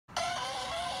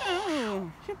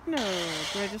Oh, hypno.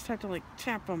 Do I just have to like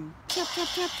tap them? Tap, tap,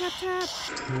 tap, tap, tap.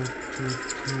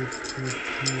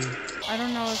 I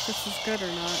don't know if this is good or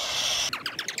not.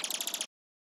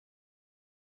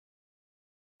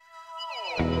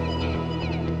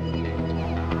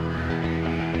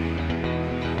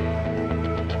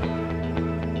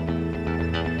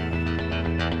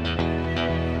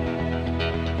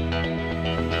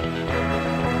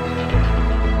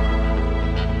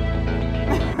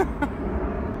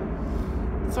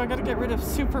 So I gotta get rid of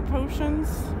super potions.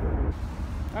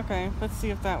 Okay, let's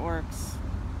see if that works.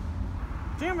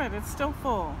 Damn it, it's still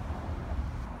full.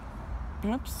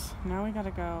 Oops, now we gotta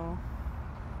go.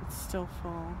 It's still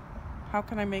full. How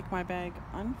can I make my bag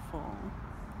unfull?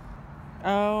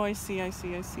 Oh, I see.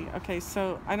 Okay,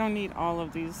 so I don't need all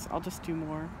of these. I'll just do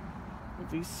more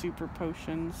of these super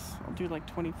potions. I'll do like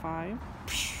 25.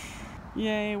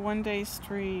 Yay, 1 day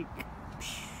streak.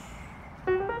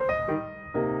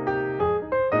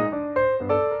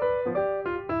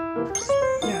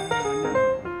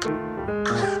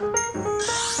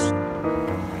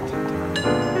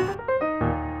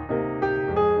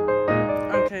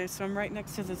 Okay, so I'm right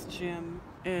next to this gym,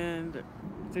 and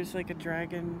there's like a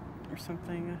dragon or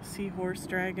something, a seahorse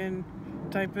dragon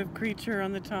type of creature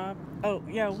on the top. Oh,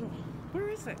 yeah, where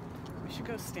is it? We should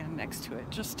go stand next to it,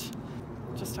 just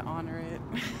to honor it.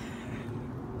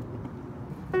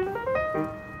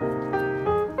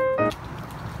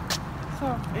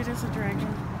 So, it is a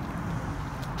dragon.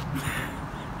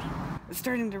 It's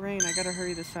starting to rain, I gotta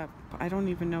hurry this up. I don't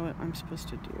even know what I'm supposed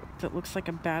to do. That looks like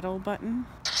a battle button.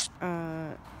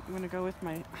 I'm gonna go with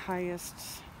my highest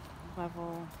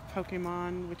level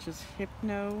Pokemon, which is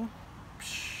Hypno.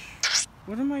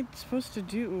 What am I supposed to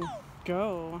do?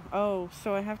 Go. Oh,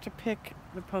 so I have to pick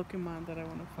the Pokemon that I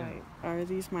want to fight. Yeah. Are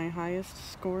these my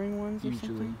highest scoring ones or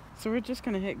something? So we're just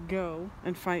gonna hit go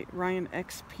and fight Ryan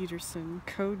X. Peterson,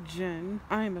 Code Gen.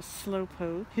 I am a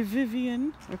Slowpoke.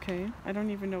 Vivian. Okay, I don't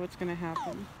even know what's gonna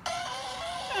happen.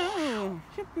 Oh,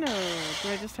 hypno. Do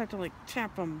I just have to like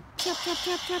tap them? Tap, tap,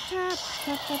 tap, tap, tap.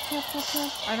 Tap, tap, tap, tap,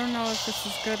 tap. I don't know if this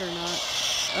is good or not.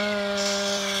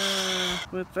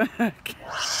 What the heck?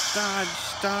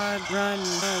 Dodge, run.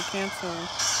 Oh, cancel.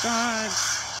 Dodge.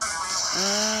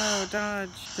 Oh,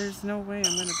 dodge. There's no way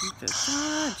I'm gonna beat this.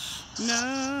 Dodge.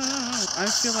 No. I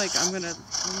feel like I'm gonna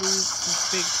lose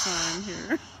big time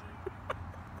here.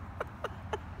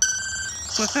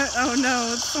 What? Oh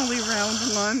no, it's only round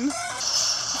 1.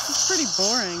 It's pretty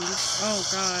boring. Oh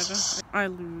god. I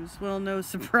lose. Well, no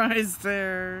surprise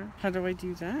there. How do I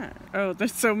do that? Oh,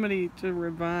 there's so many to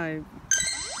revive.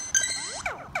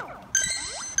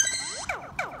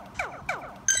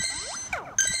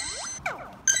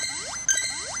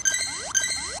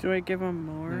 Do I give them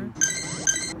more?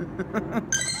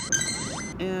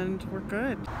 And we're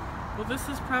good. Well, this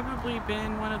has probably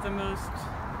been one of the most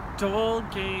dull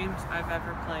games I've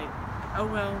ever played. Oh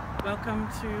well, welcome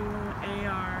to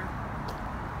AR.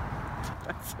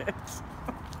 That's it.